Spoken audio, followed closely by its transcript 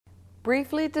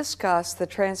Briefly discuss the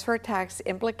transfer tax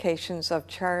implications of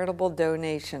charitable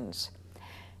donations.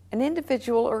 An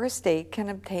individual or estate can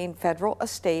obtain federal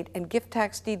estate and gift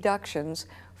tax deductions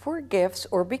for gifts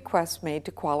or bequests made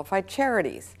to qualified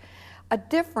charities. A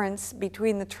difference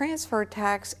between the transfer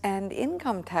tax and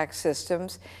income tax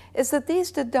systems is that these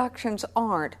deductions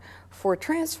aren't, for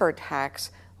transfer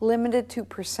tax, limited to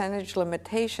percentage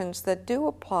limitations that do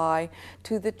apply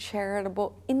to the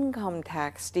charitable income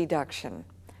tax deduction.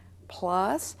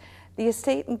 Plus, the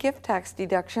estate and gift tax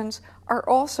deductions are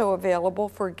also available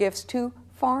for gifts to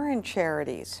foreign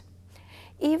charities.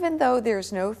 Even though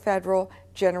there's no federal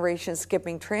generation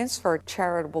skipping transfer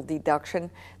charitable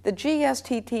deduction, the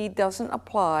GSTT doesn't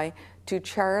apply to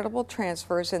charitable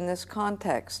transfers in this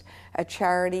context. A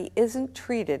charity isn't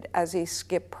treated as a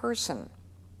skip person.